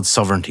that God's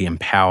sovereignty and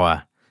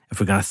power, if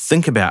we're going to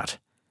think about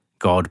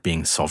God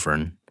being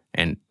sovereign,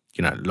 and,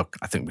 look,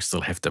 I think we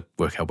still have to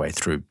work our way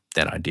through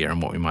that idea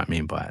and what we might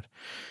mean by it.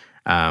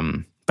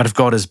 But if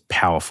God is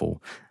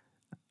powerful,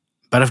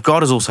 but if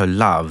God is also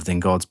love, then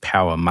God's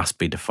power must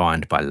be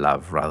defined by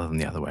love rather than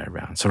the other way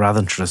around. So rather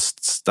than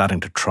just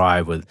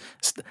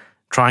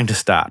trying to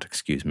start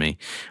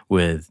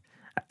with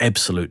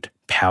absolute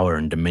power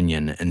and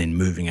dominion and then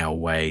moving our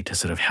way to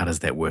sort of how does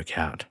that work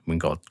out when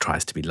God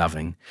tries to be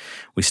loving,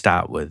 we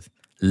start with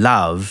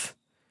love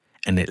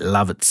and let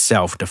love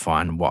itself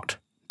define what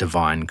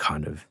divine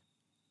kind of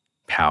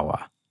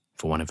power,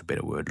 for want of a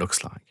better word,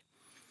 looks like.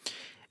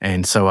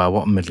 And so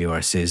what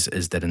Migliore says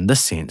is that in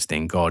this sense,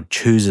 then God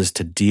chooses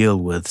to deal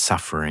with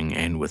suffering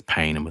and with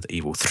pain and with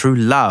evil through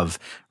love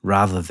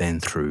rather than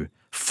through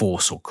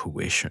force or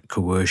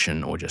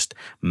coercion or just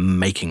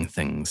making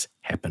things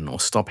happen or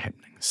stop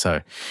happening.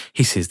 So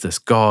he says this: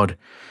 God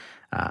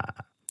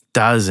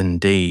does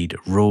indeed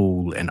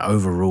rule and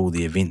overrule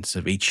the events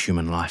of each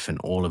human life in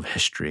all of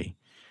history,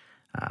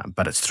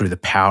 but it's through the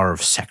power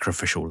of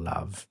sacrificial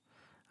love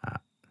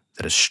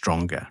that is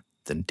stronger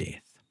than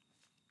death.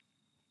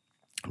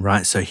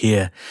 Right, so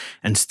here,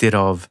 instead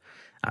of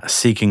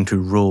seeking to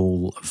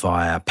rule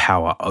via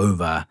power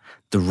over,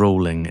 the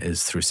ruling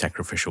is through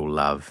sacrificial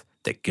love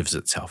that gives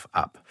itself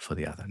up for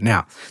the other.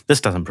 Now,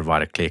 this doesn't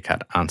provide a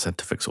clear-cut answer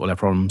to fix all our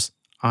problems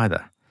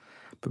either,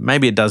 but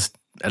maybe it does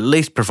at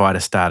least provide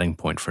a starting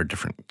point for a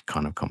different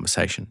kind of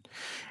conversation.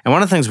 And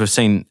one of the things we've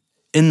seen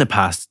in the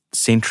past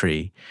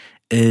century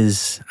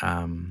is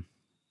that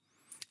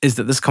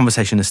this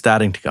conversation is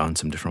starting to go in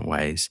some different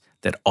ways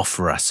that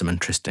offer us some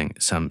interesting,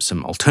 some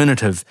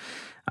alternative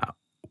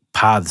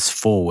paths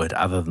forward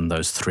other than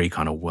those three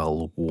kind of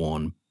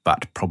well-worn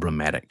but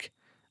problematic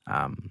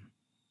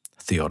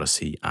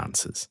theodicy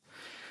answers.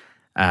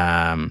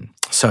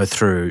 So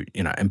through,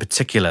 in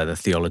particular, the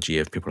theology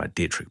of people like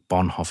Dietrich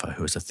Bonhoeffer,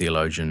 who is a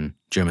theologian,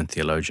 German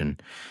theologian,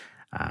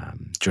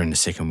 during the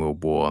Second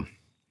World War.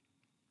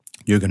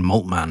 Jürgen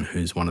Moltmann,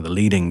 who's one of the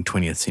leading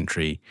 20th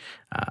century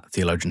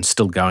theologians,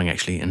 still going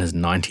actually, in his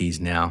 90s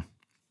now.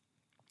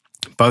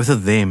 Both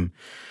of them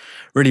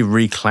really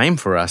reclaim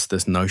for us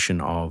this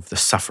notion of the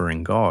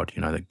suffering God,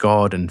 that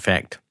God, in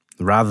fact,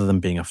 rather than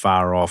being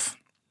afar off,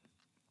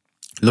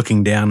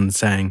 looking down and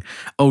saying,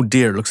 oh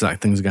dear, it looks like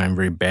things are going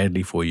very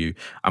badly for you.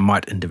 I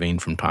might intervene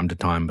from time to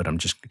time, but I'm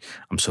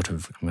going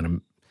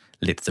to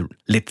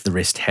let the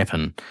rest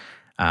happen.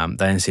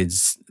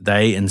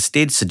 They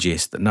instead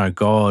suggest that no,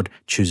 God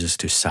chooses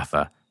to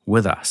suffer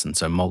with us. And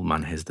so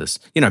Moltmann has this,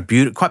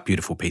 quite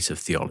beautiful piece of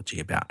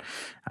theology about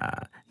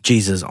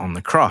Jesus on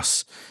the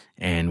cross.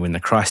 And when the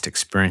Christ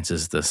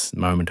experiences this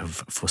moment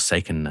of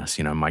forsakenness,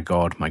 my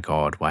God,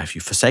 why have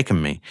you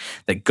forsaken me?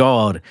 That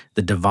God,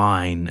 the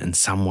divine, in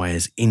some way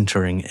is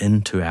entering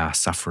into our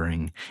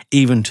suffering,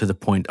 even to the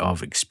point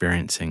of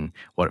experiencing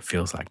what it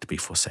feels like to be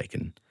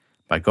forsaken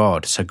by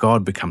God. So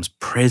God becomes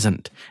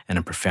present in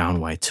a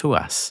profound way to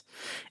us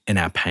in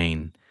our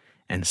pain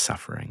and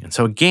suffering. And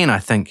so again, I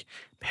think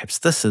perhaps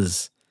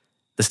this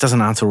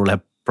doesn't answer all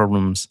our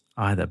problems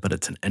either, but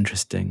it's an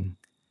interesting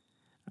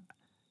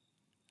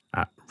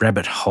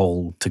rabbit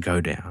hole to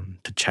go down,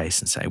 to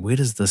chase and say, where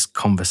does this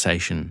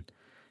conversation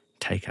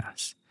take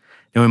us?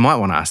 Now, we might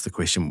want to ask the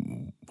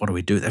question, what do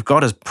we do? If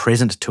God is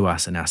present to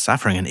us in our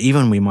suffering, and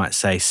even we might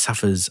say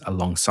suffers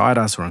alongside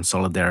us or in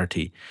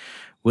solidarity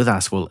with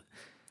us, well,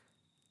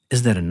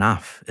 is that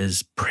enough?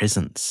 Is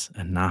presence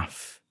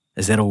enough?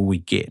 Is that all we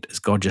get? Is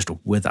God just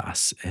with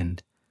us?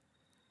 And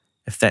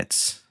if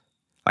that's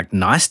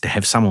nice to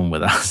have someone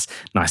with us,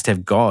 nice to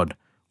have God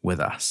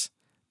with us,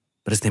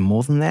 but is there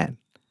more than that?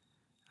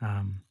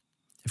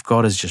 If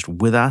God is just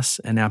with us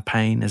in our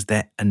pain, is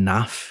that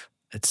enough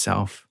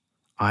itself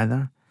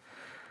either?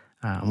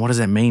 And what does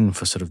that mean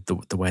for sort of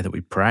the way that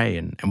we pray?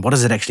 And what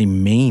does it actually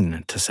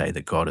mean to say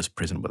that God is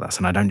present with us?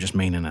 And I don't just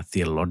mean in a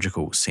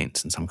theological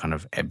sense, in some kind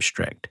of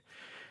abstract,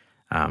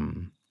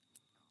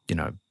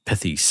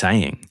 pithy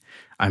saying.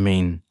 I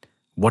mean,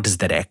 what does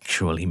that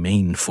actually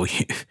mean for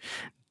you,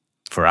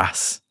 for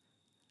us,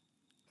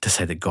 to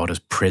say that God is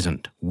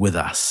present with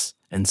us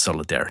in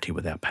solidarity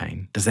with our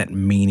pain? Does that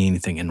mean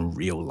anything in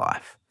real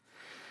life?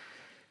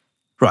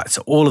 Right,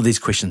 so all of these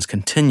questions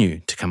continue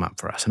to come up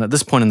for us. And at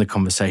this point in the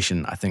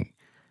conversation, I think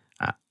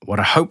what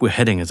I hope we're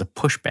hitting is a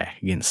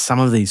pushback against some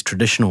of these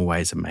traditional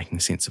ways of making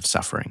sense of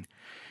suffering.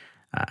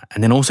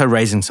 And then also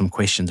raising some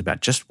questions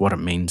about just what it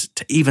means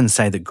to even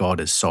say that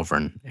God is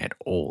sovereign at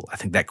all. I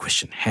think that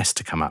question has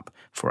to come up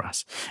for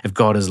us. If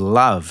God is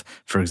love,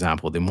 for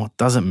example, then what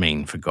does it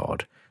mean for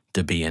God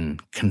to be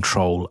in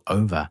control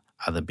over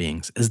other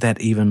beings? Is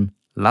that even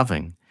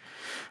loving?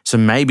 So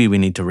maybe we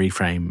need to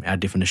reframe our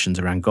definitions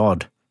around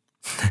God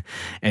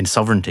and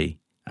sovereignty.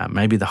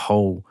 Maybe the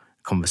whole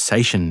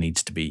conversation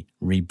needs to be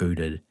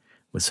rebooted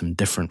with some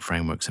different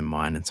frameworks in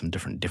mind and some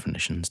different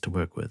definitions to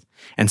work with.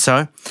 And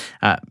so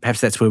perhaps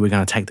that's where we're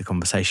going to take the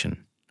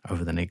conversation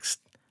over the next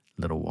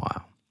little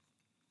while.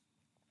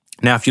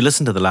 Now, if you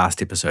listen to the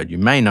last episode, you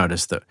may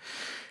notice that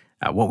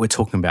what we're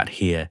talking about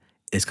here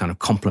is kind of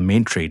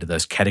complementary to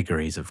those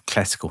categories of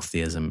classical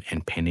theism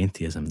and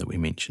panentheism that we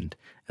mentioned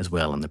as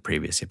well in the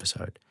previous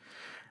episode.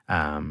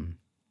 And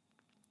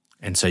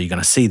so you're going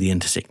to see the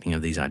intersecting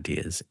of these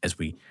ideas as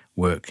we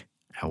work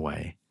our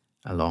way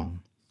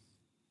along.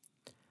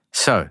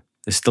 So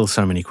there's still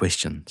so many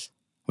questions,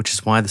 which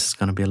is why this is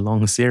going to be a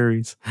long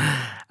series.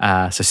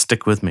 So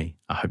stick with me.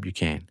 I hope you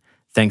can.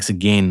 Thanks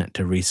again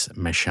to Rhys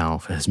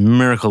Mashal for his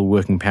miracle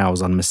working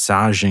powers on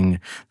massaging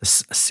the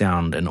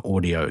sound and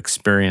audio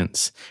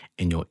experience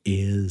in your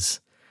ears.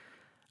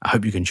 I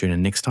hope you can tune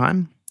in next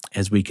time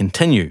as we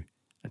continue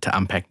to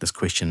unpack this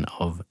question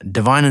of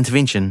divine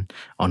intervention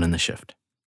on In the Shift.